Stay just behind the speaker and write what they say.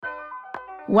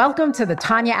Welcome to the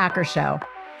Tanya Acker Show.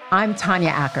 I'm Tanya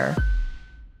Acker.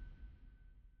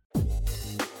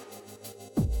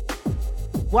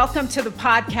 Welcome to the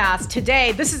podcast.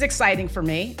 Today, this is exciting for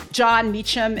me. Jon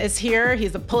Meacham is here.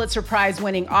 He's a Pulitzer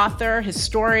Prize-winning author,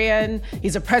 historian.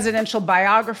 He's a presidential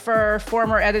biographer,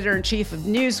 former editor-in-chief of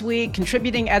Newsweek,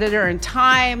 contributing editor in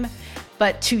Time.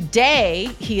 But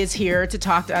today, he is here to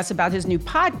talk to us about his new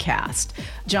podcast.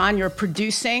 Jon, you're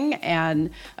producing and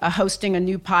hosting a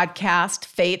new podcast,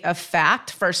 Fate of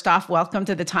Fact. First off, welcome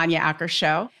to the Tanya Acker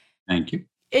Show. Thank you.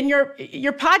 In your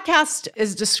podcast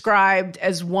is described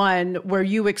as one where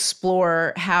you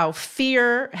explore how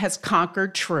fear has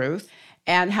conquered truth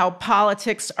and how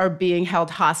politics are being held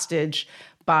hostage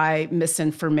by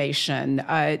misinformation.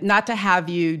 Not to have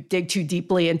you dig too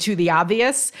deeply into the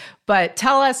obvious, but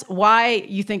tell us why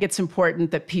you think it's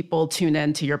important that people tune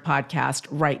into your podcast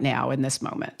right now in this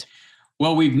moment.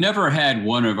 Well, we've never had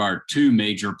one of our two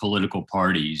major political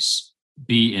parties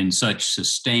be in such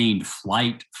sustained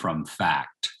flight from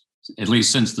fact, at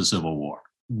least since the Civil War.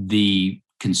 The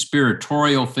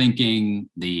conspiratorial thinking,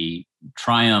 the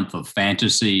triumph of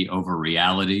fantasy over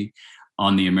reality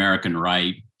on the American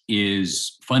right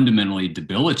is fundamentally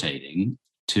debilitating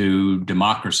to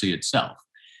democracy itself.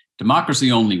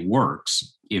 Democracy only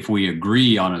works if we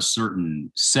agree on a certain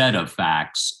set of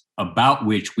facts about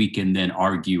which we can then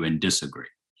argue and disagree.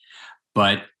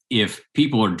 But if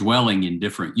people are dwelling in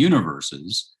different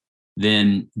universes,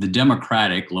 then the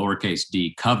democratic lowercase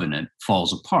d covenant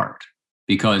falls apart.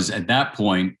 Because at that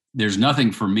point, there's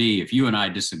nothing for me, if you and I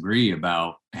disagree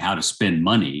about how to spend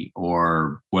money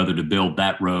or whether to build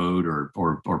that road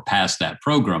or pass that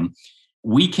program,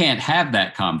 we can't have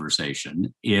that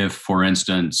conversation if, for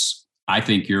instance, I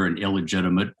think you're an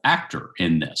illegitimate actor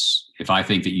in this. If I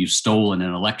think that you've stolen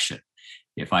an election,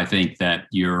 if I think that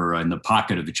you're in the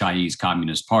pocket of the Chinese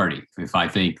Communist Party, if I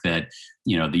think that,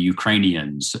 the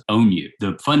Ukrainians own you,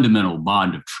 the fundamental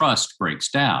bond of trust breaks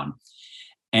down.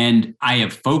 And I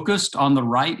have focused on the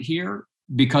right here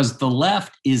because the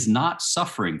left is not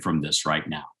suffering from this right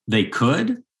now. It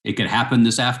could happen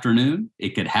this afternoon. It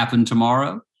could happen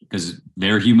tomorrow because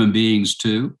they're human beings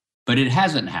too, but it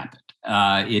hasn't happened.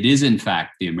 It is in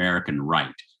fact the American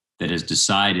right that has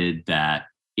decided that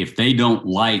if they don't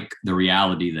like the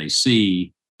reality they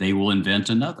see, they will invent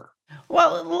another.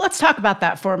 Well, let's talk about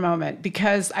that for a moment,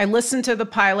 because I listened to the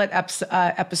pilot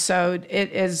episode.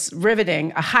 It is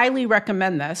riveting. I highly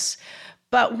recommend this.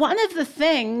 But one of the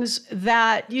things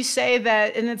that you say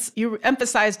that, and you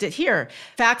emphasized it here,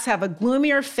 facts have a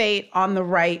gloomier fate on the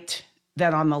right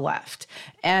than on the left.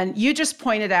 And you just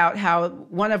pointed out how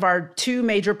one of our two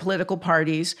major political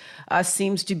parties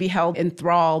seems to be held in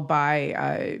thrall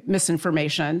by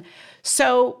misinformation.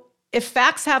 So if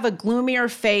facts have a gloomier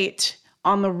fate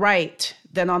on the right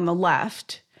than on the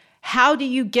left, how do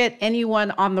you get anyone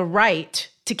on the right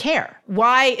to care?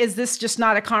 Why is this just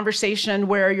not a conversation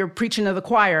where you're preaching to the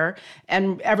choir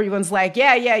and everyone's like,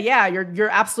 yeah, you're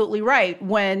absolutely right,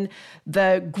 when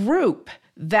the group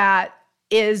that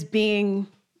is being,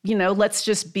 let's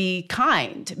just be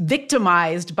kind,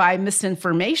 victimized by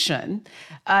misinformation,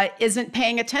 isn't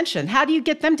paying attention? How do you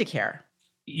get them to care?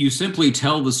 You simply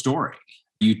tell the story.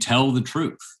 You tell the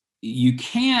truth. You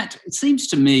can't, it seems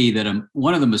to me that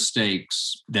one of the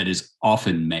mistakes that is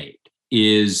often made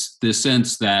is the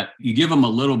sense that you give them a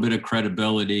little bit of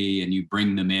credibility and you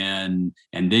bring them in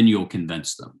and then you'll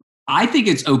convince them. I think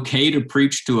it's okay to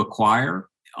preach to a choir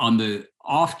on the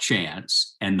off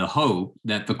chance and the hope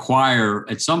that the choir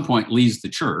at some point leaves the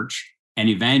church and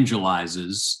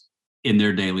evangelizes in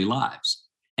their daily lives.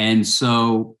 And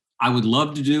so I would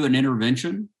love to do an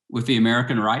intervention with the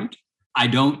American right. I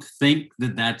don't think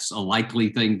that that's a likely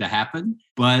thing to happen,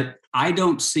 but I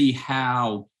don't see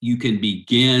how you can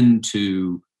begin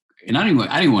to, and I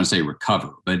didn't want to say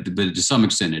recover, but to some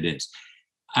extent it is.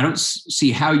 I don't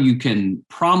see how you can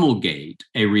promulgate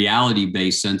a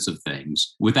reality-based sense of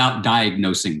things without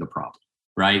diagnosing the problem,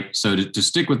 right? So to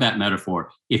stick with that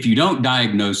metaphor, if you don't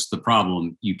diagnose the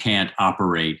problem, you can't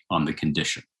operate on the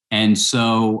condition. And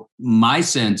so my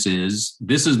sense is,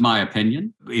 this is my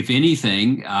opinion. If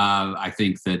anything, I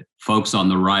think that folks on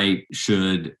the right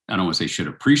should, I don't want to say should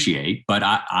appreciate, but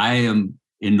I am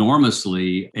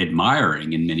enormously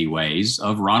admiring in many ways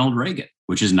of Ronald Reagan,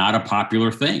 which is not a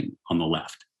popular thing on the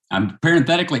left.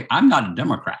 Parenthetically, I'm not a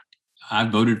Democrat.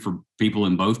 I've voted for people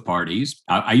in both parties.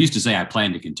 I used to say I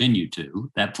plan to continue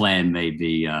to. That plan may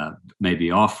be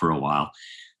off for a while.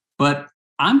 But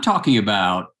I'm talking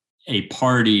about a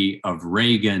party of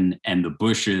Reagan and the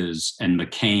Bushes and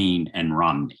McCain and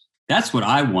Romney. That's what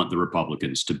I want the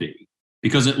Republicans to be,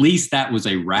 because at least that was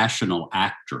a rational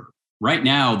actor Right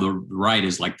now, the right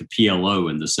is like the PLO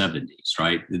in the 70s,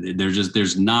 right?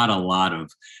 There's not a lot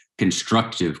of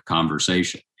constructive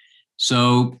conversation.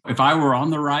 So if I were on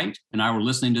the right and I were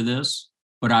listening to this,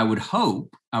 but I would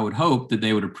hope that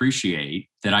they would appreciate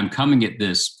that I'm coming at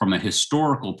this from a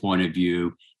historical point of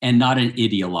view and not an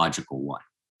ideological one,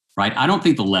 right? I don't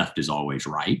think the left is always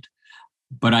right,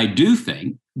 but I do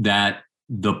think that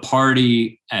the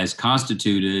party as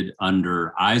constituted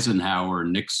under Eisenhower,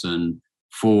 Nixon,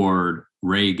 Ford,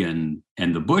 Reagan,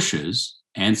 and the Bushes,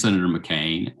 and Senator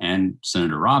McCain and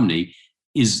Senator Romney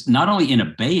is not only in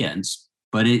abeyance,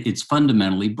 but it's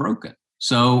fundamentally broken.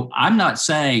 So I'm not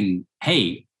saying,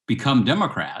 hey, become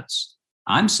Democrats.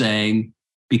 I'm saying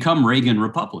become Reagan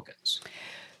Republicans.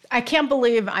 I can't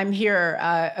believe I'm here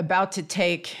about to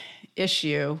take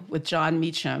issue with Jon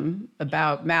Meacham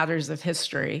about matters of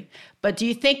history. But do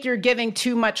you think you're giving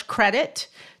too much credit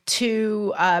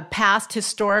to past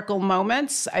historical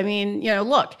moments? I mean,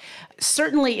 look,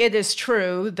 certainly it is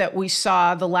true that we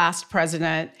saw the last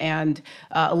president and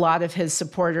a lot of his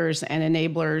supporters and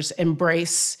enablers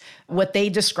embrace what they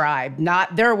described,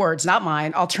 not their words, not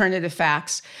mine, alternative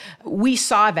facts. We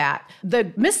saw that.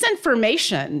 The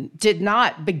misinformation did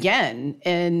not begin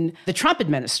in the Trump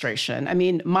administration. I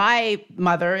mean, my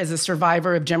mother is a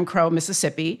survivor of Jim Crow,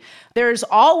 Mississippi. There's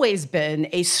always been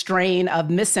a strain of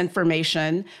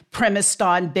misinformation premised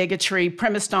on bigotry,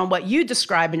 premised on what you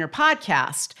describe in your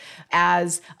podcast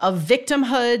as a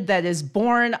victimhood that is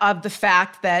born of the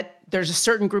fact that there's a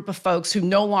certain group of folks who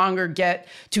no longer get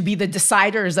to be the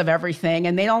deciders of everything,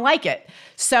 and they don't like it.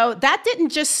 So that didn't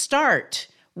just start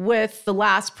with the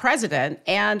last president.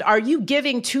 And are you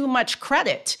giving too much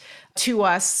credit to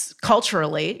us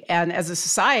culturally and as a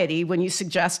society when you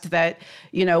suggest that,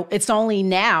 it's only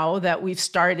now that we've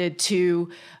started to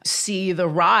see the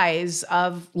rise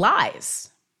of lies?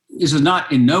 This is not,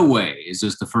 in no way is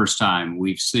this the first time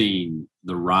we've seen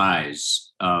the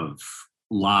rise of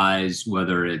lies,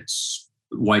 whether it's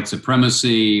white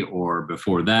supremacy or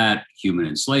before that, human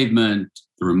enslavement,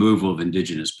 the removal of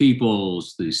indigenous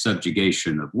peoples, the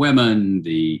subjugation of women,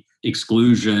 the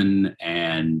exclusion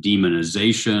and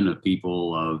demonization of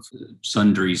people of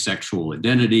sundry sexual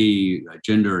identity,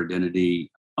 gender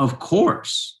identity. Of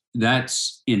course,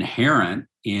 that's inherent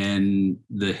in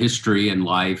the history and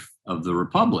life of the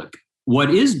Republic. What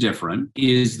is different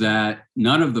is that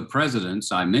none of the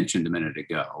presidents I mentioned a minute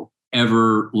ago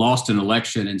ever lost an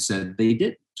election and said they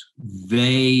didn't.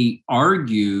 They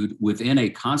argued within a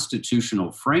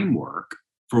constitutional framework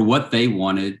for what they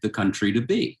wanted the country to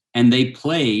be. And they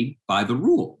played by the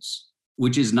rules,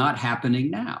 which is not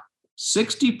happening now.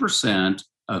 60%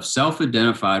 of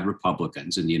self-identified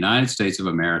Republicans in the United States of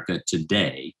America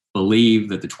today believe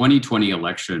that the 2020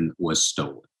 election was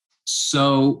stolen.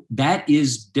 So that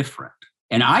is different.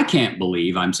 And I can't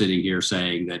believe I'm sitting here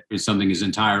saying that something is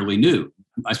entirely new.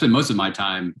 I spent most of my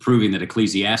time proving that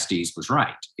Ecclesiastes was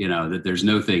right, that there's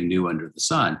no thing new under the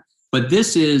sun. But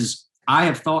I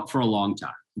have thought for a long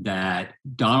time that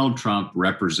Donald Trump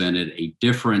represented a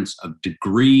difference of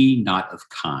degree, not of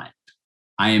kind.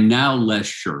 I am now less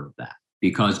sure of that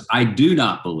because I do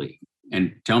not believe,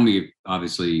 and tell me,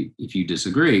 obviously, if you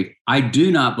disagree, I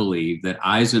do not believe that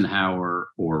Eisenhower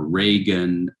or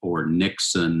Reagan or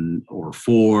Nixon or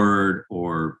Ford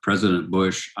or President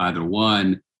Bush, either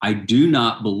one, I do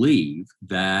not believe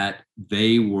that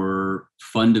they were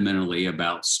fundamentally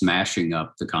about smashing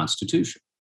up the Constitution.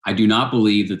 I do not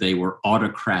believe that they were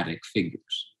autocratic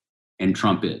figures, and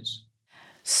Trump is.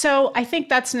 So I think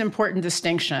that's an important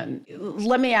distinction.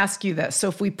 Let me ask you this. So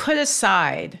if we put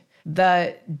aside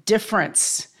the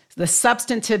difference, the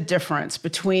substantive difference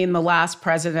between the last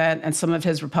president and some of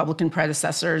his Republican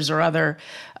predecessors or other,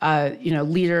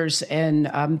 leaders in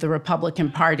the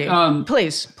Republican Party.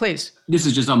 Please. This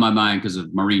is just on my mind because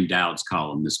of Maureen Dowd's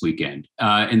column this weekend.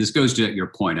 And this goes to your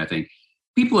point, I think.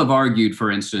 People have argued,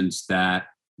 for instance, that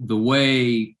the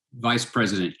way Vice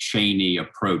President Cheney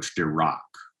approached Iraq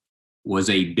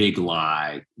was a big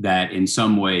lie that in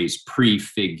some ways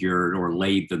prefigured or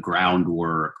laid the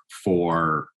groundwork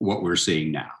for what we're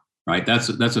seeing now, right? That's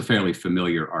a fairly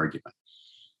familiar argument.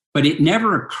 But it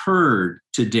never occurred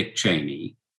to Dick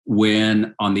Cheney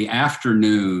when on the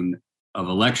afternoon of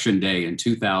Election Day in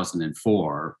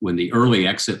 2004, when the early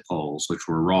exit polls, which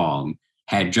were wrong,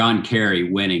 had John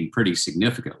Kerry winning pretty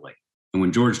significantly. And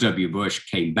when George W. Bush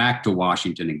came back to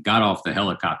Washington and got off the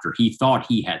helicopter, he thought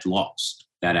he had lost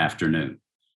that afternoon.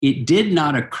 It did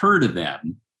not occur to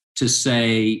them to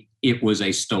say it was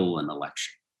a stolen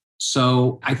election.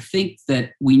 So I think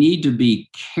that we need to be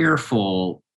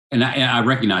careful, and I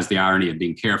recognize the irony of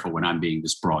being careful when I'm being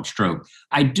this broad stroke.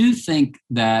 I do think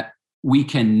that we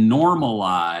can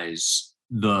normalize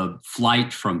the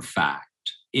flight from fact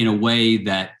in a way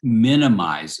that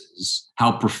minimizes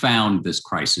how profound this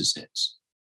crisis is.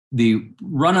 The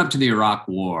run up to the Iraq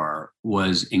War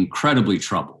was incredibly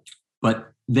troubled,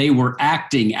 but they were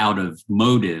acting out of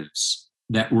motives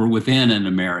that were within an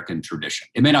American tradition.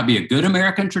 It may not be a good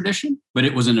American tradition, but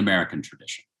it was an American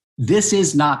tradition. This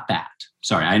is not that.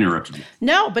 Sorry, I interrupted you.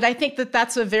 No, but I think that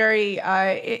that's a very,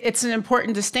 it's an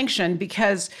important distinction,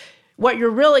 because what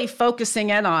you're really focusing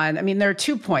in on, I mean, there are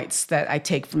 2 points that I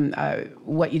take from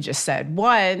what you just said.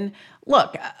 One,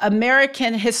 look,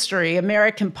 American history,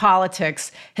 American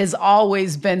politics has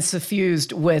always been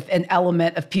suffused with an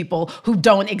element of people who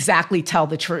don't exactly tell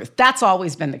the truth. That's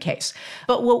always been the case.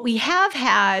 But what we have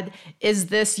had is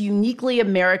this uniquely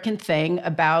American thing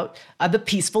about the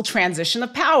peaceful transition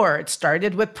of power. It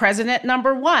started with President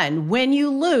number 1. When you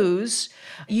lose,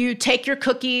 you take your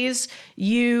cookies,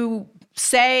 you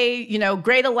say,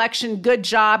 great election, good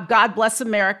job, God bless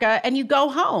America, and you go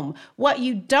home. What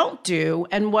you don't do,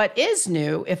 and what is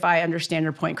new, if I understand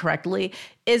your point correctly,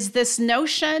 is this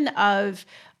notion of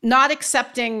not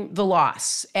accepting the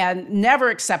loss and never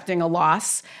accepting a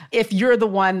loss if you're the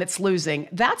one that's losing.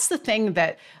 That's the thing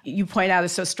that you point out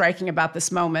is so striking about this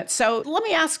moment. So let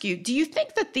me ask you, do you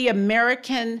think that the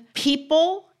American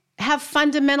people have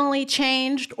fundamentally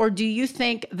changed, or do you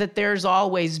think that there's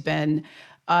always been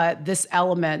this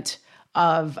element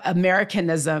of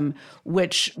Americanism,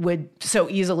 which would so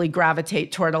easily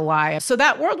gravitate toward a lie? So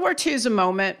that World War II is a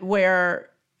moment where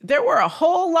there were a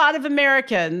whole lot of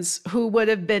Americans who would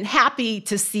have been happy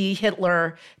to see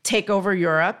Hitler take over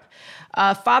Europe.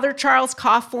 Father Charles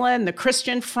Coughlin, the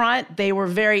Christian Front, they were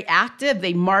very active.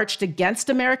 They marched against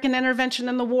American intervention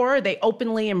in the war. They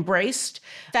openly embraced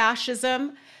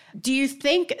fascism. Do you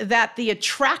think that the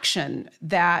attraction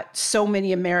that so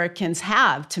many Americans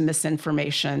have to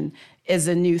misinformation is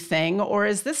a new thing, or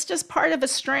is this just part of a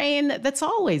strain that's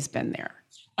always been there?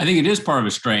 I think it is part of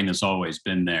a strain that's always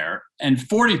been there. And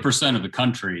 40% of the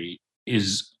country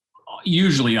is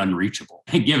usually unreachable,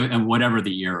 given whatever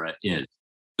the era is.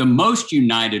 The most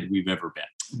united we've ever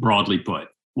been, broadly put,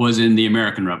 was in the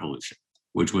American Revolution,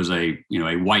 which was a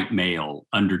white male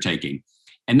undertaking.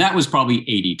 And that was probably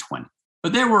 80-20.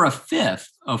 But there were a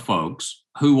fifth of folks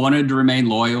who wanted to remain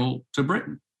loyal to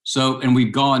Britain. And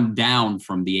we've gone down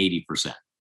from the 80%.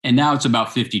 And now it's about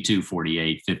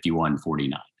 52-48,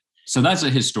 51-49. So that's a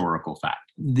historical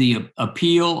fact. The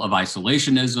appeal of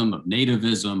isolationism, of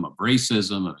nativism, of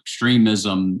racism, of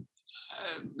extremism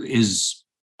is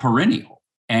perennial.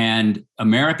 And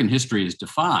American history is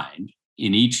defined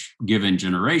in each given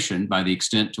generation by the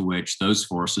extent to which those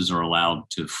forces are allowed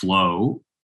to flow,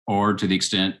 or to the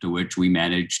extent to which we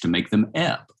manage to make them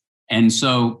ebb. And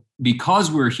so because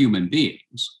we're human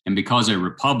beings, and because a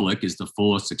republic is the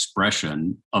fullest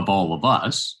expression of all of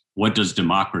us, what does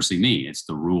democracy mean? It's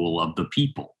the rule of the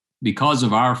people. Because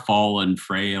of our fallen,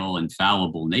 frail, and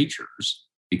fallible natures,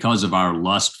 because of our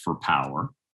lust for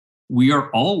power, we are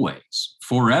always,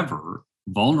 forever,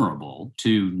 vulnerable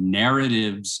to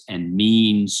narratives and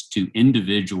means to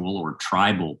individual or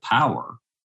tribal power.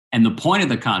 And the point of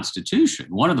the Constitution,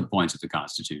 one of the points of the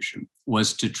Constitution,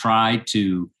 was to try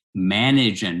to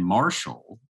manage and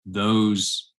marshal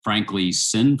those, frankly,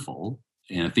 sinful,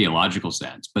 in a theological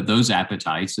sense, but those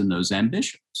appetites and those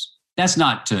ambitions. That's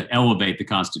not to elevate the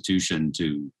Constitution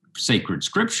to sacred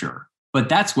scripture, but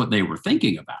that's what they were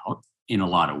thinking about in a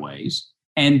lot of ways.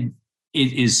 And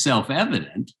it is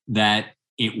self-evident that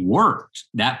it worked.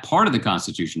 That part of the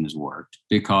Constitution has worked,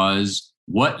 because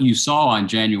what you saw on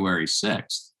January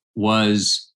 6th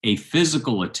was a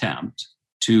physical attempt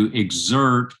to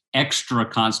exert extra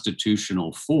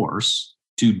constitutional force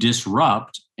to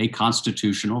disrupt a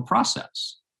constitutional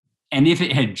process. And if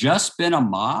it had just been a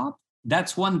mob,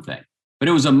 that's one thing. But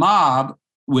it was a mob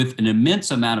with an immense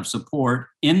amount of support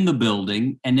in the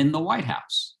building and in the White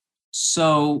House.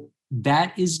 So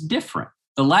that is different.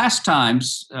 The last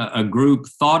times a group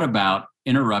thought about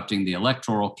interrupting the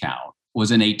electoral count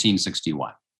was in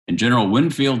 1861. And General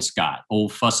Winfield Scott,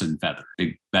 old fuss and feather,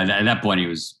 at that point he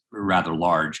was rather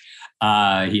large.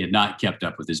 He had not kept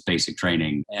up with his basic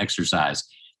training exercise.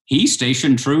 He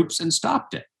stationed troops and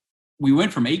stopped it. We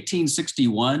went from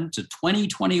 1861 to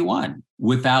 2021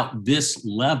 without this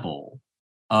level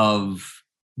of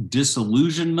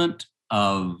disillusionment,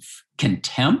 of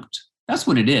contempt. That's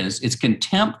what it is. It's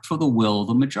contempt for the will of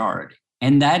the majority.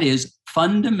 And that is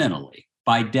fundamentally,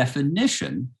 by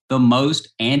definition, the most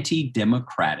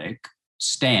anti-democratic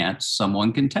stance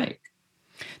someone can take.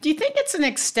 Do you think it's an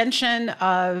extension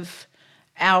of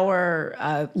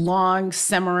our long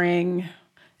simmering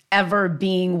ever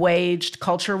being waged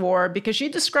culture war? Because you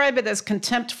describe it as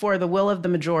contempt for the will of the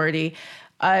majority.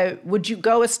 Would you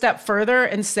go a step further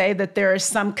and say that there is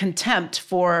some contempt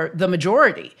for the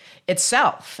majority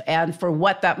itself and for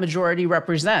what that majority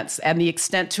represents and the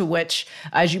extent to which,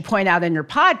 as you point out in your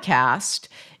podcast,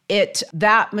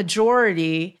 that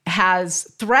majority has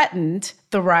threatened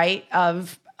the right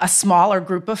of a smaller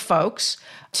group of folks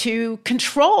to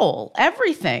control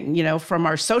everything, from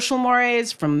our social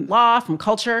mores, from law, from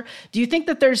culture? Do you think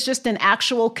that there's just an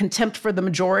actual contempt for the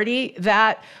majority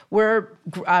that we're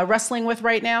wrestling with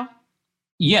right now?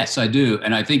 Yes, I do.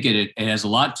 And I think it has a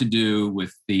lot to do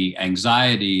with the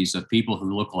anxieties of people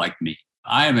who look like me.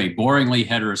 I am a boringly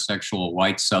heterosexual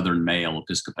white Southern male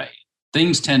Episcopalian.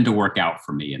 Things tend to work out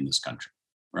for me in this country,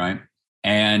 right?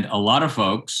 And a lot of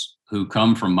folks who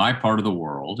come from my part of the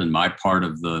world and my part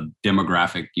of the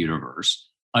demographic universe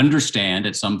understand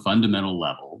at some fundamental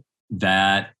level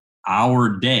that our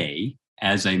day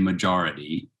as a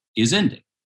majority is ending.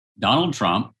 Donald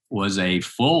Trump was a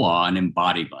full-on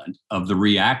embodiment of the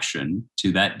reaction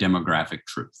to that demographic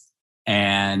truth.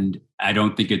 And I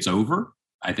don't think it's over.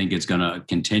 I think it's going to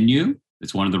continue.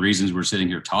 It's one of the reasons we're sitting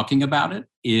here talking about it,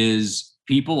 is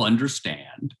people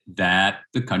understand that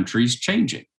the country's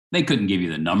changing. They couldn't give you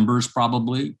the numbers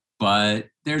probably, but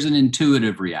there's an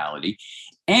intuitive reality.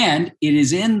 And it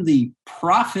is in the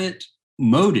profit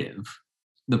motive,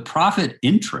 the profit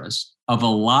interest of a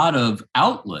lot of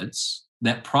outlets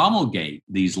that promulgate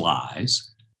these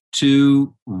lies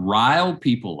to rile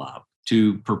people up,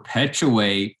 to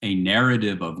perpetuate a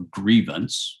narrative of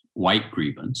grievance, white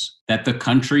grievance, that the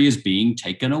country is being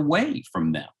taken away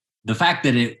from them. The fact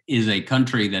that it is a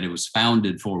country that it was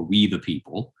founded for we the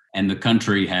people, and the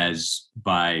country has,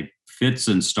 by fits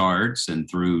and starts and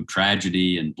through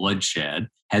tragedy and bloodshed,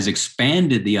 has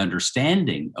expanded the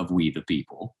understanding of we the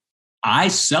people. I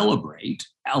celebrate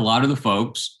a lot of the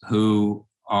folks who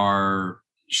are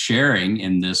sharing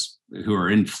in this, who are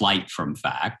in flight from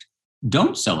fact,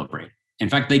 don't celebrate it. In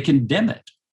fact, they condemn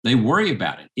it. They worry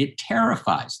about it. It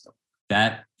terrifies them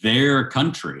that their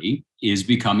country is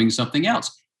becoming something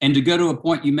else. And to go to a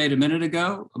point you made a minute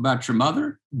ago about your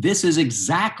mother, this is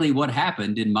exactly what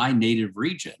happened in my native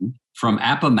region from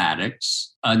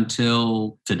Appomattox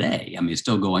until today. I mean, it's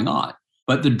still going on.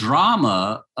 But the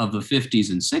drama of the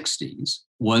 50s and 60s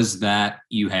was that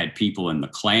you had people in the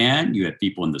Klan, you had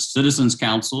people in the citizens'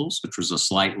 councils, which was a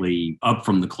slightly up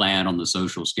from the Klan on the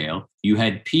social scale. You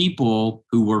had people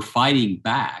who were fighting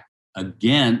back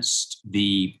against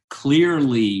the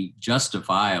clearly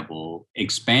justifiable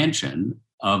expansion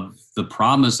of the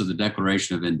promise of the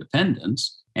Declaration of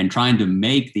Independence and trying to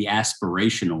make the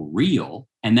aspirational real.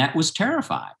 And that was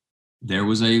terrifying. There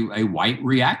was a white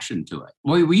reaction to it.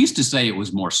 Well, we used to say it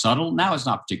was more subtle. Now it's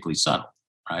not particularly subtle,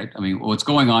 right? I mean, what's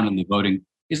going on in the voting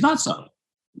is not subtle.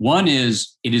 One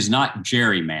is, it is not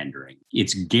gerrymandering.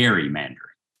 It's Garymandering.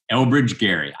 Elbridge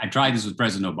Gerry. I tried this with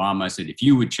President Obama. I said, if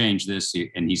you would change this,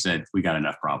 and he said, we got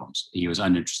enough problems. He was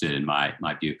uninterested in my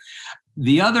view.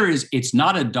 The other is, it's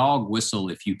not a dog whistle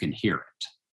if you can hear it.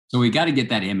 So we got to get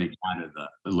that image out of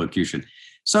the locution.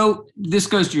 So this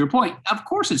goes to your point. Of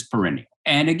course, it's perennial.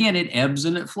 And again, it ebbs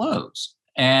and it flows.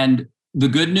 And the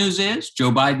good news is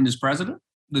Joe Biden is president.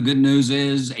 The good news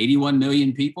is 81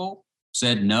 million people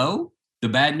said no. The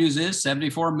bad news is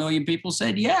 74 million people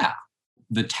said yeah.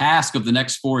 The task of the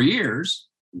next 4 years,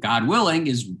 God willing,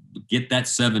 is get that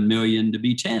 7 million to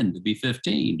be 10, to be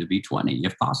 15, to be 20,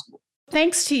 if possible.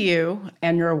 Thanks to you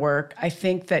and your work, I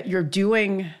think that you're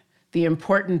doing the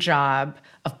important job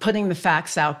of putting the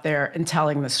facts out there and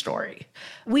telling the story.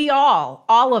 We all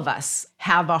of us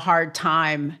have a hard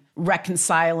time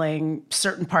reconciling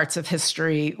certain parts of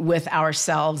history with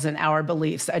ourselves and our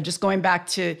beliefs. Just going back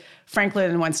to Franklin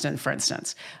and Winston, for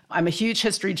instance. I'm a huge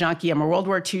history junkie. I'm a World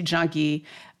War II junkie.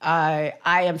 I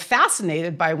am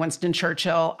fascinated by Winston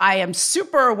Churchill. I am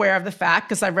super aware of the fact,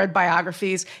 because I've read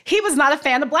biographies, he was not a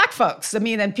fan of Black folks. I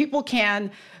mean, and people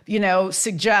can,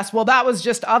 suggest, well, that was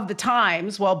just of the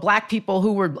times. Well, Black people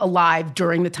who were alive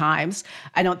during the times,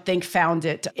 I don't think found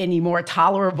it any more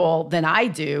tolerable than I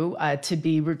do to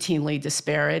be routinely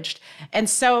disparaged. And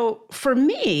so for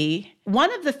me,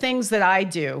 one of the things that I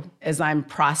do as I'm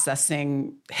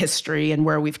processing history and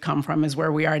where we've come from is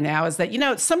where we are now is that,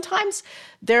 sometimes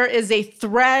there is a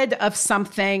thread of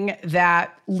something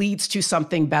that leads to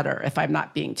something better, if I'm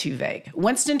not being too vague.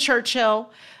 Winston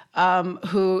Churchill,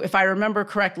 who, if I remember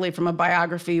correctly from a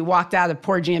biography, walked out of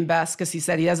Porgy and Bess because he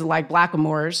said he doesn't like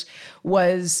blackamoors,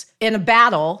 was in a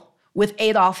battle with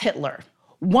Adolf Hitler.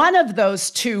 One of those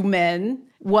two men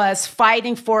was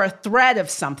fighting for a thread of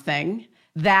something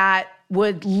that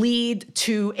would lead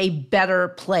to a better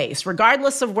place,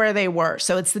 regardless of where they were.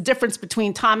 So it's the difference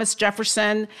between Thomas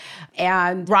Jefferson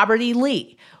and Robert E.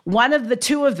 Lee. One of the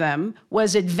two of them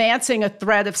was advancing a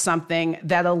thread of something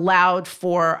that allowed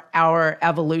for our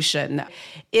evolution.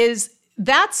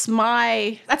 That's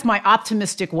my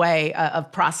optimistic way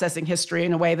of processing history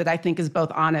in a way that I think is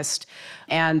both honest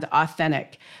and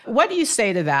authentic. What do you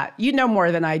say to that? You know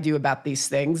more than I do about these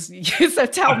things, so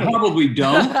tell me. I probably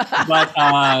don't, but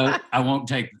I won't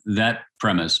take that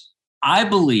premise. I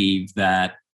believe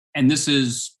that, and this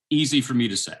is easy for me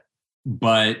to say,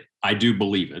 but I do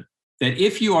believe it, that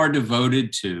if you are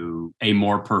devoted to a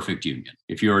more perfect union,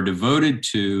 if you are devoted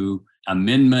to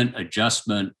amendment,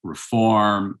 adjustment,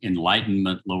 reform,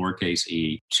 enlightenment, lowercase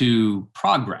e, to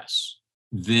progress,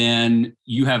 then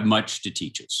you have much to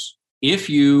teach us. If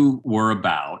you were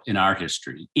about, in our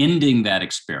history, ending that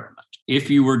experiment, if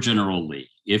you were General Lee,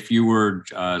 if you were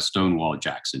Stonewall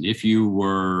Jackson, if you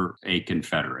were a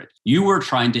Confederate, you were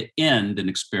trying to end an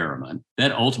experiment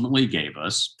that ultimately gave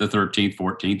us the 13th,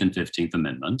 14th, and 15th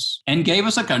Amendments and gave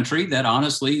us a country that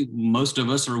honestly, most of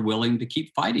us are willing to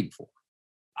keep fighting for.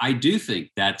 I do think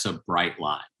that's a bright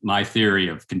line. My theory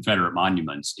of Confederate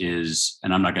monuments is,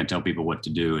 and I'm not going to tell people what to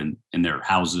do in their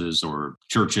houses or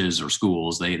churches or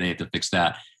schools, they have to fix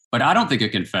that. But I don't think a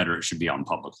Confederate should be on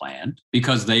public land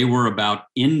because they were about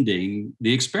ending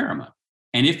the experiment.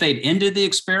 And if they'd ended the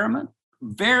experiment,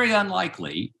 very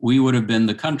unlikely we would have been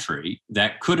the country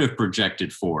that could have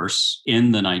projected force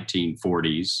in the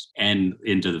 1940s and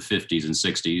into the 50s and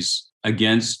 60s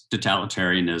against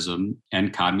totalitarianism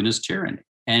and communist tyranny.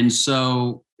 And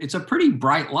so it's a pretty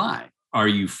bright line. Are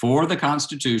you for the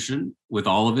Constitution with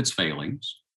all of its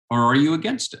failings, or are you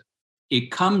against it?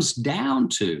 It comes down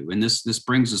to, and this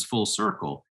brings us full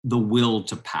circle, the will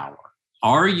to power.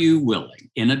 Are you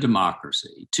willing in a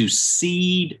democracy to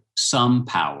cede some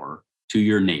power to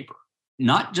your neighbor?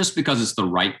 Not just because it's the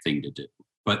right thing to do,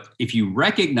 but if you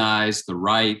recognize the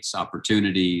rights,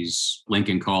 opportunities,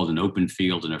 Lincoln called an open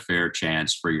field and a fair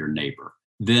chance for your neighbor,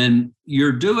 then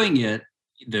you're doing it.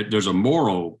 There's a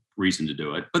moral reason to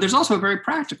do it, but there's also a very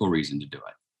practical reason to do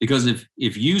it. Because if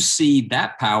you cede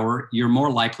that power, you're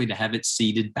more likely to have it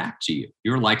ceded back to you.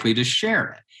 You're likely to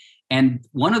share it. And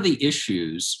one of the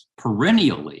issues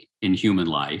perennially in human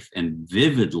life and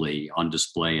vividly on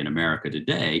display in America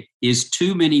today is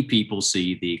too many people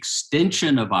see the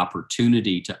extension of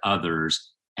opportunity to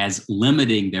others as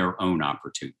limiting their own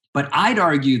opportunity. But I'd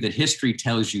argue that history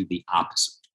tells you the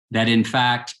opposite, that in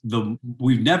fact,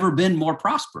 we've never been more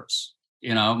prosperous.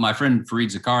 You know, my friend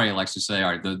Fareed Zakaria likes to say, all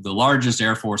right, the largest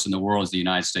Air Force in the world is the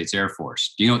United States Air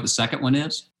Force. Do you know what the second one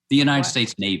is? The United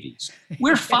States Navies.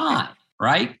 We're fine,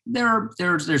 right?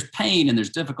 There's pain and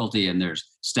there's difficulty and there's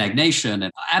stagnation,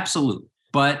 and absolutely.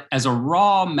 But as a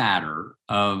raw matter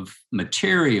of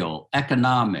material,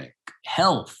 economic,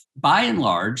 health, by and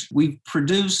large, we've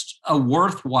produced a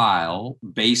worthwhile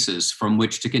basis from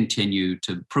which to continue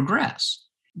to progress.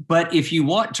 But if you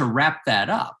want to wrap that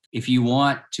up, if you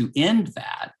want to end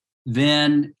that,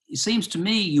 then it seems to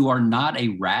me you are not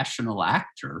a rational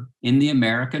actor in the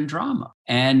American drama.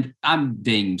 And I'm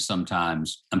dinged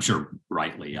sometimes, I'm sure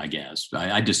rightly, I guess.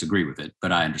 I disagree with it,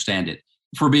 but I understand it,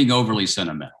 for being overly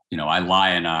sentimental. You know, I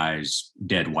lionize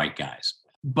dead white guys.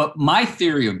 But my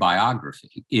theory of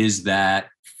biography is that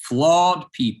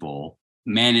flawed people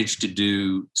manage to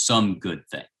do some good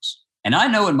things. And I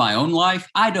know in my own life,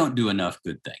 I don't do enough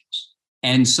good things.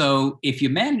 And so if you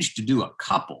manage to do a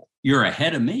couple, you're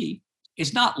ahead of me.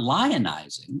 It's not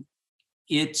lionizing.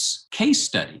 It's case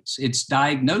studies. It's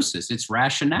diagnosis. It's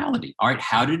rationality. All right,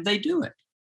 how did they do it?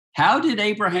 How did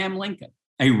Abraham Lincoln,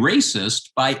 a racist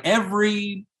by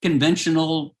every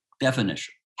conventional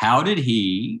definition, how did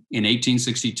he in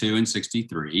 1862 and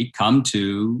 63 come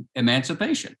to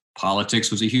emancipation?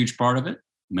 Politics was a huge part of it.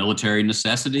 Military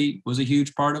necessity was a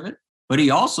huge part of it. But he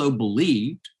also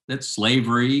believed that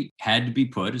slavery had to be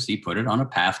put, as he put it, on a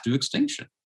path to extinction.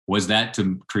 Was that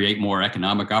to create more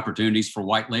economic opportunities for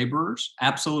white laborers?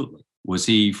 Absolutely. Was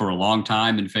he for a long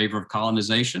time in favor of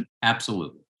colonization?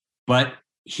 Absolutely. But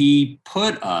he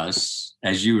put us,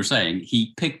 as you were saying,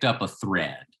 he picked up a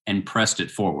thread and pressed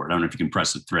it forward. I don't know if you can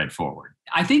press the thread forward.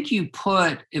 I think you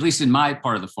put, at least in my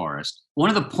part of the forest, one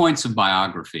of the points of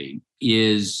biography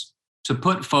is to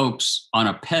put folks on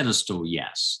a pedestal,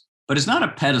 yes. But it's not a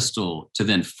pedestal to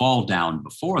then fall down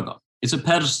before them. It's a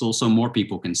pedestal so more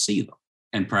people can see them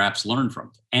and perhaps learn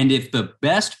from them. And if the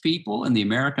best people in the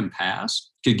American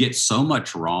past could get so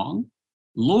much wrong,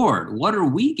 Lord, what are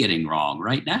we getting wrong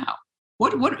right now?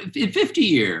 What in 50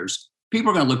 years,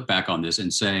 people are going to look back on this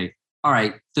and say, all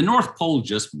right, the North Pole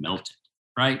just melted,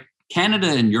 right? Canada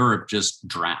and Europe just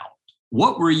drowned.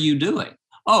 What were you doing?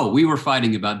 Oh, we were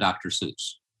fighting about Dr.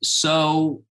 Seuss.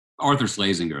 So Arthur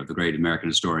Schlesinger, the great American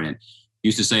historian,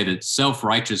 used to say that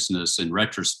self-righteousness in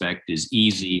retrospect is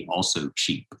easy, also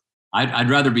cheap. I'd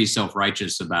rather be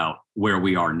self-righteous about where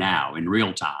we are now in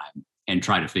real time and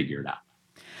try to figure it out.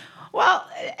 Well,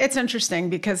 it's interesting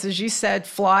because, as you said,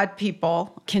 flawed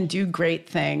people can do great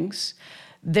things.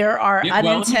 There are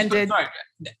unintended.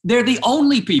 They're the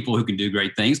only people who can do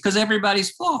great things because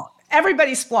everybody's flawed.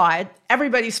 Everybody's flawed.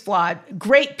 Everybody's flawed.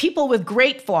 Great people with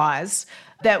great flaws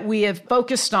that we have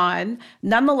focused on,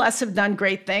 nonetheless have done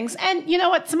great things. And you know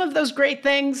what? Some of those great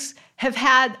things have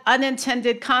had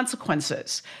unintended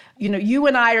consequences. You know, you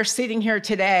and I are sitting here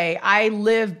today. I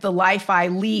live the life I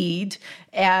lead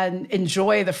and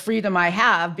enjoy the freedom I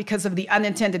have because of the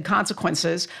unintended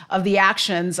consequences of the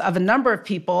actions of a number of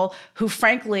people who,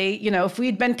 frankly, you know, if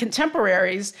we'd been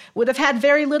contemporaries, would have had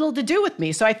very little to do with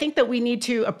me. So I think that we need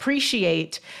to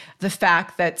appreciate the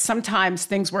fact that sometimes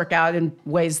things work out in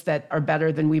ways that are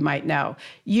better than we might know.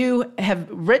 You have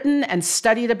written and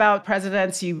studied about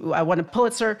presidents. You won a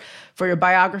Pulitzer for your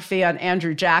biography on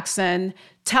Andrew Jackson.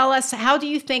 Tell us, how do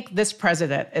you think this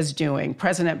president is doing,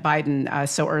 President Biden,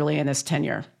 so early in his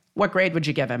tenure? What grade would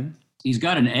you give him? He's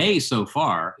got an A so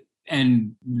far,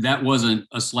 and that wasn't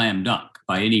a slam dunk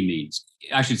by any means.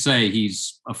 I should say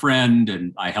he's a friend,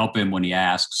 and I help him when he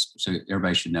asks, so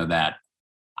everybody should know that.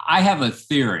 I have a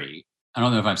theory. I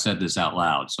don't know if I've said this out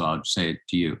loud, so I'll say it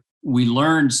to you. We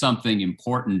learned something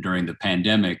important during the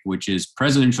pandemic, which is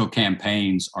presidential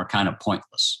campaigns are kind of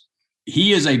pointless.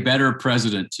 He is a better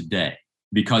president today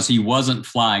because he wasn't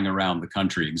flying around the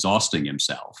country exhausting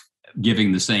himself,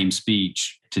 giving the same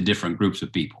speech to different groups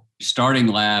of people. Starting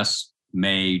last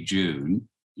May, June,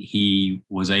 he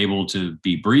was able to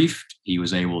be briefed. He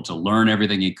was able to learn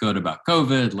everything he could about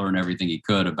COVID, learn everything he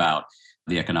could about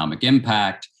the economic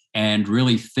impact, and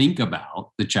really think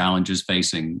about the challenges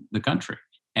facing the country.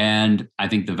 And I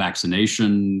think the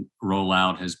vaccination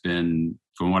rollout has been,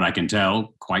 from what I can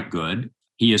tell, quite good.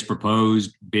 He has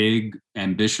proposed big,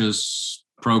 ambitious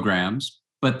programs,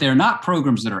 but they're not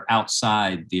programs that are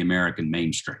outside the American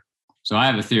mainstream. So I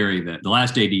have a theory that the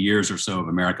last 80 years or so of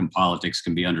American politics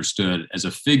can be understood as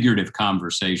a figurative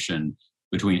conversation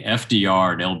between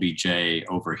FDR and LBJ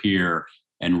over here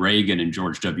and Reagan and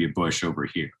George W. Bush over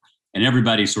here. And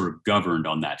everybody sort of governed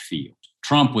on that field.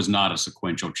 Trump was not a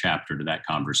sequential chapter to that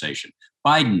conversation.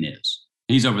 Biden is.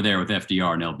 He's over there with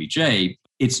FDR and LBJ.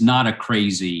 It's not a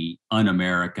crazy,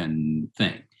 un-American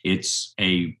thing. It's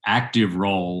an active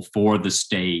role for the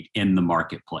state in the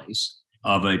marketplace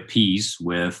of a piece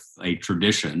with a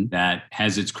tradition that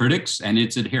has its critics and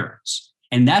its adherents.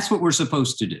 And that's what we're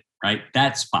supposed to do, right?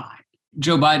 That's fine.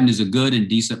 Joe Biden is a good and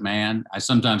decent man. I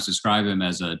sometimes describe him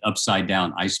as an upside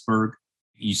down iceberg.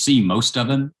 You see most of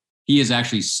him. He has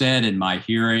actually said in my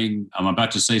hearing, I'm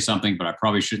about to say something, but I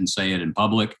probably shouldn't say it in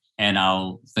public. And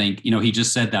I'll think, he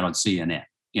just said that on CNN,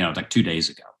 like 2 days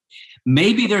ago.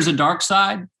 Maybe there's a dark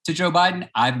side to Joe Biden.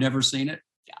 I've never seen it.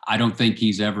 I don't think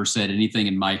he's ever said anything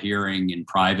in my hearing in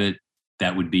private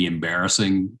that would be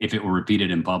embarrassing if it were repeated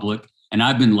in public. And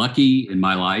I've been lucky in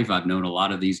my life. I've known a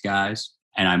lot of these guys.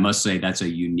 And I must say that's a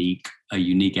unique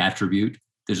attribute.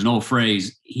 There's an old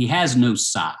phrase, he has no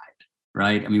side,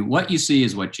 right? I mean, what you see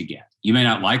is what you get. You may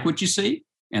not like what you see,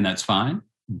 and that's fine,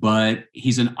 but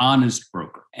he's an honest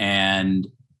broker. And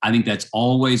I think that's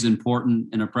always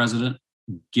important in a president.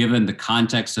 Given the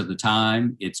context of the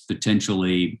time, it's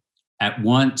potentially at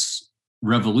once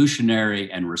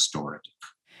revolutionary and restorative.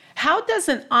 How does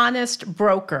an honest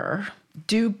broker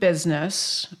do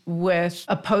business with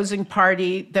opposing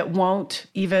party that won't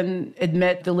even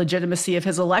admit the legitimacy of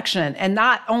his election? And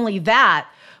not only that,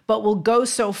 but will go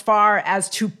so far as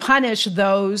to punish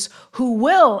those who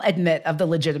will admit of the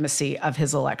legitimacy of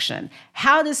his election.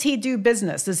 How does he do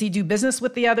business? Does he do business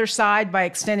with the other side by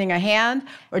extending a hand?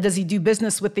 Or does he do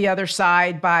business with the other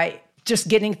side by just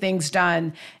getting things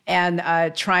done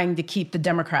and trying to keep the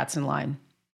Democrats in line?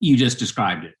 You just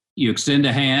described it. You extend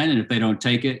a hand, and if they don't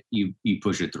take it, you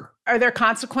push it through. Are there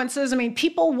consequences? I mean,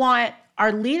 people want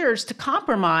our leaders to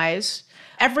compromise.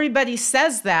 Everybody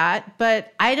says that,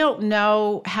 but I don't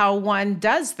know how one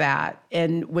does that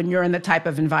when you're in the type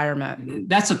of environment.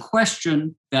 That's a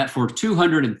question that for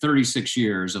 236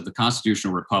 years of the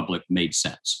constitutional republic made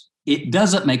sense. It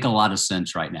doesn't make a lot of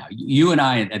sense right now. You and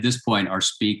I, at this point, are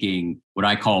speaking what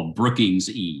I call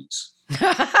Brookings-ese.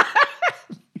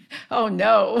 Oh,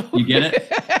 no. You get it?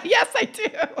 Yes, I do.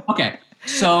 Okay.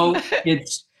 So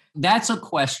that's a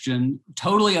question,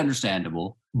 totally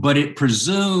understandable, but it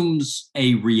presumes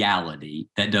a reality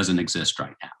that doesn't exist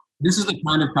right now. This is the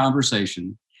kind of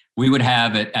conversation we would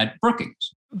have at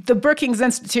Brookings. The Brookings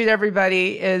Institute,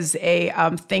 everybody, is a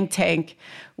think tank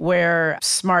where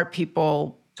smart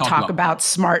people talk about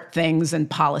smart things and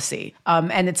policy.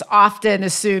 And it's often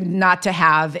assumed not to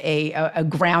have a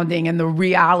grounding in the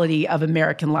reality of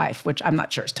American life, which I'm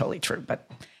not sure is totally true.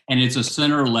 And it's a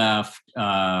center-left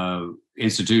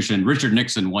institution. Richard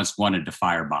Nixon once wanted to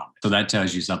firebomb it, so that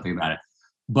tells you something about it.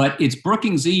 But it's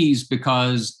Brookingsese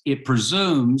because it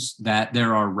presumes that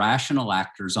there are rational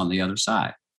actors on the other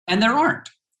side, and there aren't.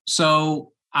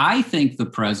 So I think the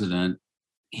president,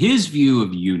 his view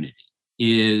of unity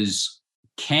is,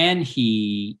 can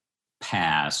he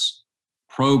pass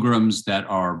programs that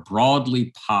are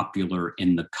broadly popular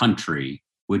in the country,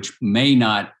 which may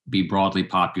not be broadly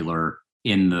popular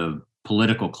in the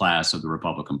political class of the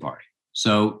Republican Party?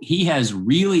 So he has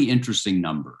really interesting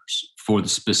numbers for the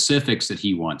specifics that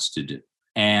he wants to do.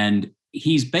 And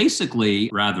he's basically,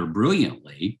 rather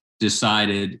brilliantly,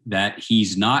 decided that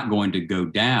he's not going to go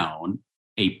down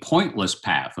a pointless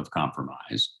path of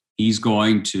compromise. He's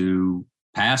going to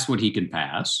pass what he can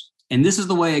pass. And this is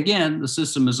the way, again, the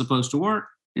system is supposed to work.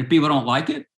 If people don't like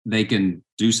it, they can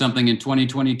do something in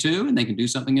 2022 and they can do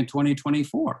something in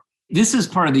 2024. This is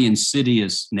part of the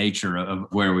insidious nature of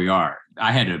where we are.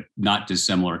 I had a not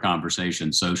dissimilar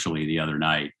conversation socially the other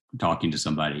night, talking to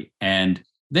somebody, and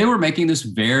they were making this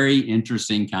very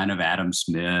interesting kind of Adam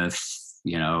Smith,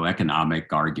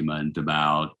 economic argument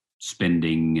about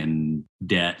spending and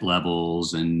debt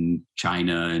levels and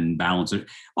China and balance,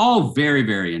 all very,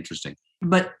 very interesting.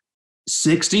 But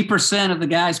 60% of the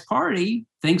guy's party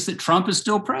thinks that Trump is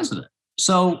still president.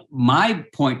 So my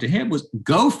point to him was,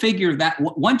 go figure that.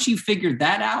 Once you figured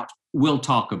that out, we'll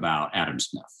talk about Adam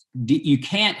Smith. You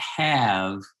can't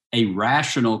have a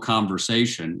rational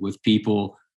conversation with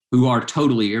people who are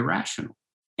totally irrational.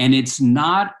 And it's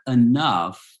not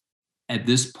enough at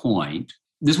this point.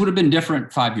 This would have been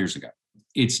different 5 years ago.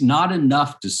 It's not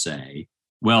enough to say,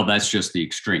 well, that's just the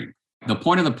extreme. The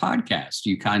point of the podcast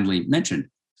you kindly mentioned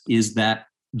is that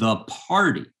the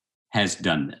party has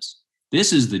done this.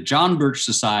 This is the John Birch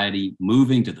Society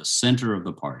moving to the center of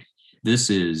the party. This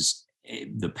is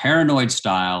the paranoid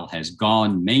style has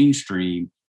gone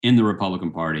mainstream in the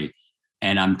Republican Party,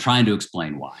 and I'm trying to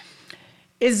explain why.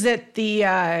 Is it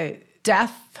the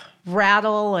death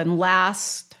rattle and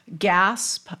last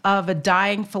gasp of a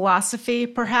dying philosophy,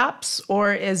 perhaps?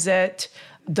 Or is it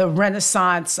the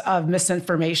renaissance of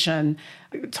misinformation?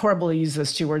 It's horrible to use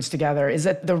those two words together. Is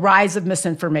it the rise of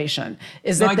misinformation?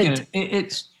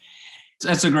 That's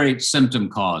a great symptom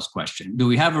cause question. Do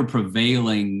we have a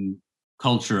prevailing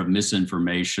culture of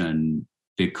misinformation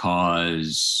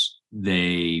because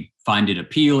they find it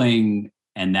appealing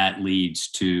and that leads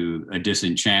to a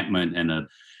disenchantment and a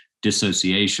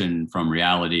dissociation from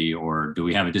reality? Or do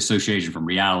we have a dissociation from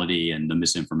reality and the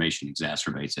misinformation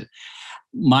exacerbates it?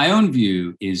 My own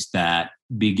view is that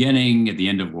beginning at the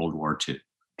end of World War II,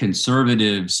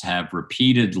 conservatives have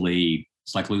repeatedly,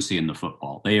 it's like Lucy in the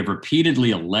football, they have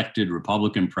repeatedly elected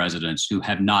Republican presidents who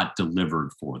have not delivered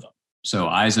for them. So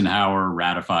Eisenhower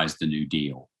ratifies the New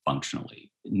Deal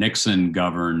functionally. Nixon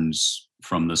governs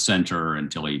from the center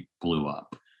until he blew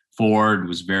up. Ford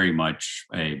was very much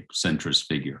a centrist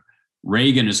figure.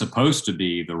 Reagan is supposed to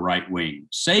be the right-wing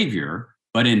savior,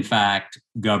 but in fact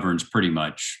governs pretty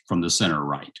much from the center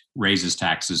right. Raises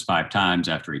taxes 5 times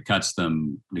after he cuts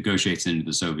them, negotiates into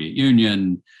the Soviet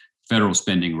Union. Federal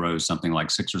spending rose something like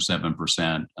 6 or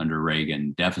 7% under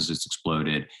Reagan. Deficits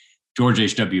exploded. George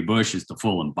H.W. Bush is the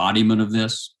full embodiment of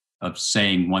this, of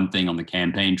saying one thing on the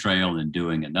campaign trail and then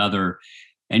doing another.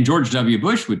 And George W.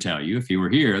 Bush would tell you, if he were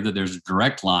here, that there's a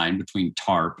direct line between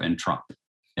TARP and Trump,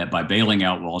 that by bailing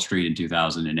out Wall Street in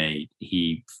 2008,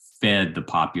 he fed the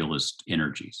populist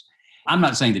energies. I'm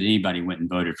not saying that anybody went and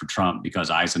voted for Trump because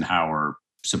Eisenhower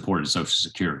supported Social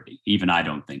Security. Even I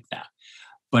don't think that.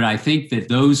 But I think that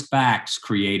those facts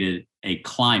created a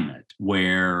climate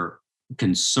where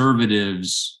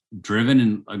conservatives, driven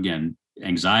in, again,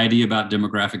 anxiety about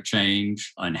demographic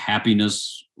change,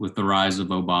 unhappiness with the rise of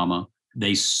Obama,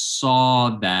 they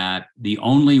saw that the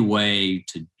only way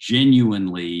to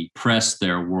genuinely press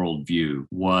their worldview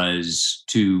was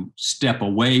to step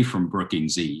away from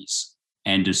Brookingsese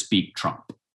and to speak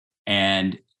Trump.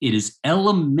 And it is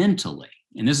elementally,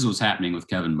 and this is what's happening with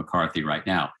Kevin McCarthy right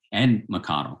now, and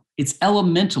McConnell, it's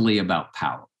elementally about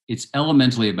power. It's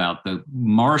elementally about the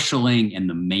marshaling and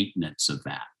the maintenance of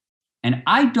that. And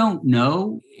I don't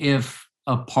know if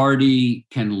a party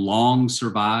can long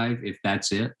survive if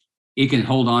that's it. It can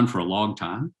hold on for a long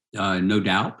time, no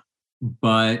doubt.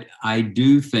 But I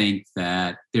do think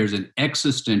that there's an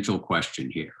existential question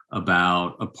here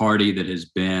about a party that has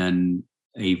been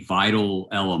a vital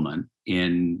element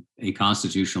in a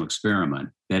constitutional experiment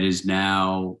that is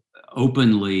now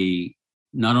openly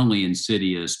not only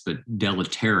insidious, but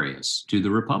deleterious to the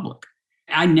republic.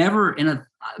 I'm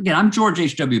George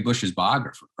H.W. Bush's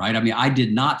biographer, right? I mean, I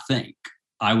did not think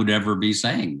I would ever be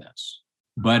saying this.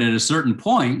 But at a certain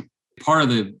point, part of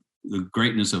the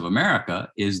greatness of America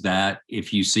is that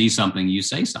if you see something, you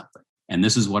say something. And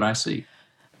this is what I see.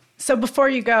 So before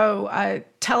you go,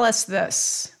 tell us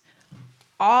this.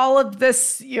 All of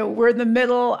this, we're in the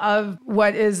middle of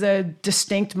what is a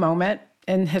distinct moment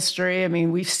in history. I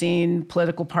mean, we've seen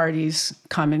political parties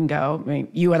come and go. I mean,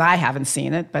 you and I haven't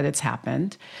seen it, but it's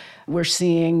happened. We're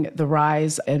seeing the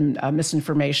rise in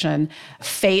misinformation.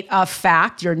 Fate of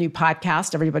Fact, your new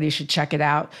podcast, everybody should check it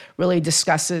out, really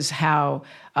discusses how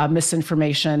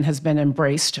misinformation has been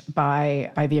embraced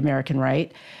by the American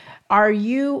right. Are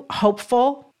you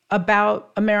hopeful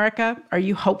about America? Are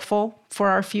you hopeful for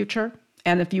our future?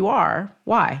 And if you are,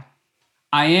 why?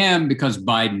 I am, because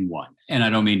Biden won. And I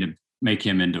don't mean to make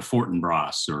him into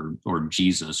Fortinbras or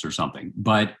Jesus or something.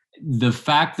 But the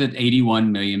fact that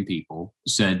 81 million people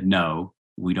said, no,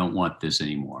 we don't want this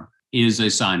anymore, is a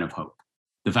sign of hope.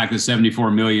 The fact that 74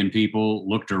 million people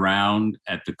looked around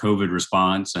at the COVID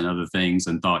response and other things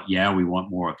and thought, yeah, we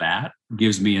want more of that,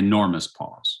 gives me enormous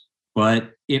pause.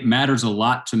 But it matters a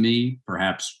lot to me,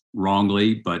 perhaps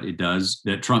wrongly, but it does,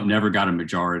 that Trump never got a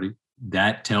majority.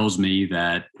 That tells me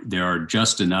that there are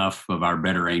just enough of our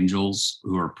better angels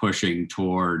who are pushing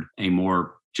toward a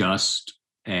more just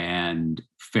and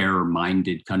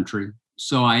fair-minded country.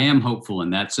 So I am hopeful in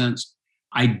that sense.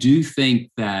 I do think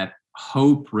that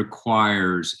hope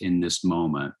requires in this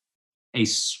moment a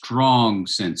strong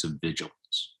sense of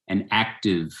vigilance, an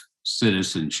active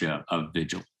citizenship of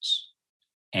vigilance.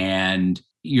 And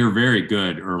your very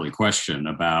good early question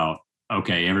about,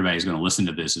 okay, everybody's going to listen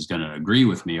to this is going to agree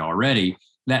with me already.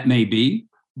 That may be,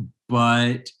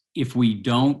 but if we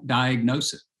don't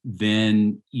diagnose it,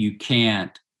 then you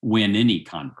can't win any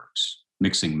converts,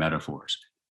 mixing metaphors.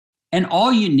 And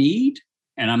all you need,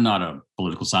 and I'm not a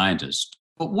political scientist,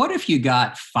 but what if you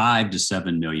got 5 to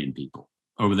 7 million people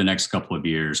over the next couple of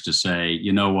years to say,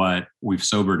 you know what, we've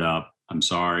sobered up. I'm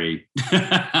sorry.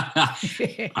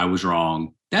 I was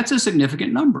wrong. That's a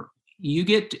significant number. You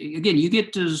get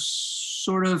to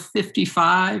sort of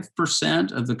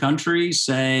 55% of the country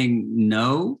saying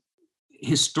no.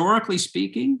 Historically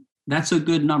speaking, that's a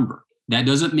good number. That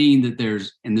doesn't mean that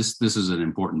and this is an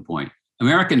important point,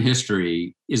 American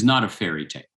history is not a fairy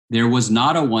tale. There was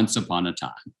not a once upon a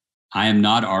time. I am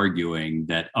not arguing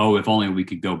that, if only we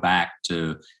could go back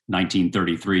to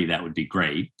 1933, that would be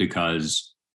great,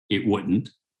 because it wouldn't.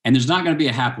 And there's not going to be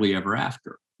a happily ever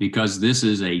after, because this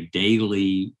is a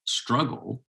daily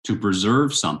struggle to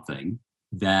preserve something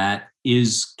that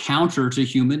is counter to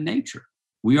human nature.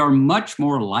 We are much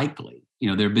more likely,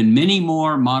 there have been many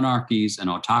more monarchies and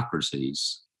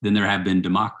autocracies than there have been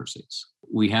democracies.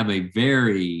 We have a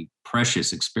very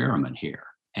precious experiment here,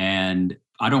 and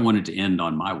I don't want it to end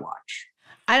on my watch.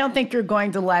 I don't think you're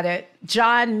going to let it.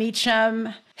 Jon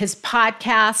Meacham, his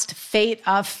podcast, Fate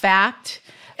of Fact.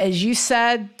 As you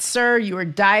said, sir, you were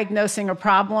diagnosing a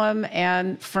problem.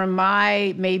 And from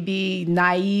my maybe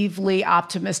naively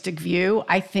optimistic view,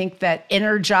 I think that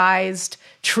energized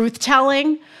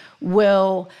truth-telling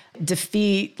will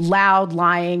defeat loud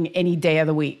lying any day of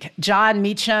the week. Jon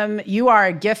Meacham, you are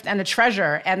a gift and a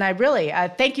treasure. And I really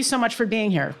thank you so much for being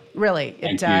here. Really,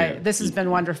 this has been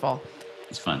wonderful.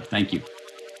 It's fun. Thank you.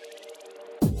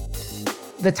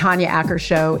 The Tanya Acker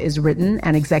Show is written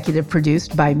and executive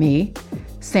produced by me.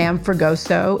 Sam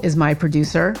Fragoso is my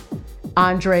producer.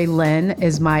 Andre Lynn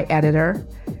is my editor.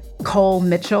 Cole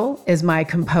Mitchell is my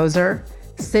composer.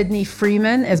 Sydney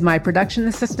Freeman is my production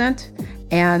assistant.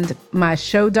 And my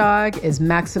show dog is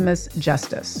Maximus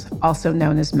Justice, also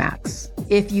known as Max.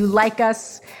 If you like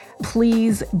us,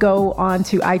 please go on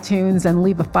to iTunes and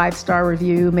leave a 5-star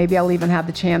review. Maybe I'll even have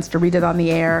the chance to read it on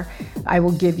the air. I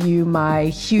will give you my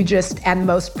hugest and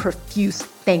most profuse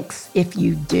thanks if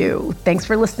you do. Thanks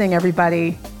for listening,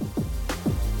 everybody.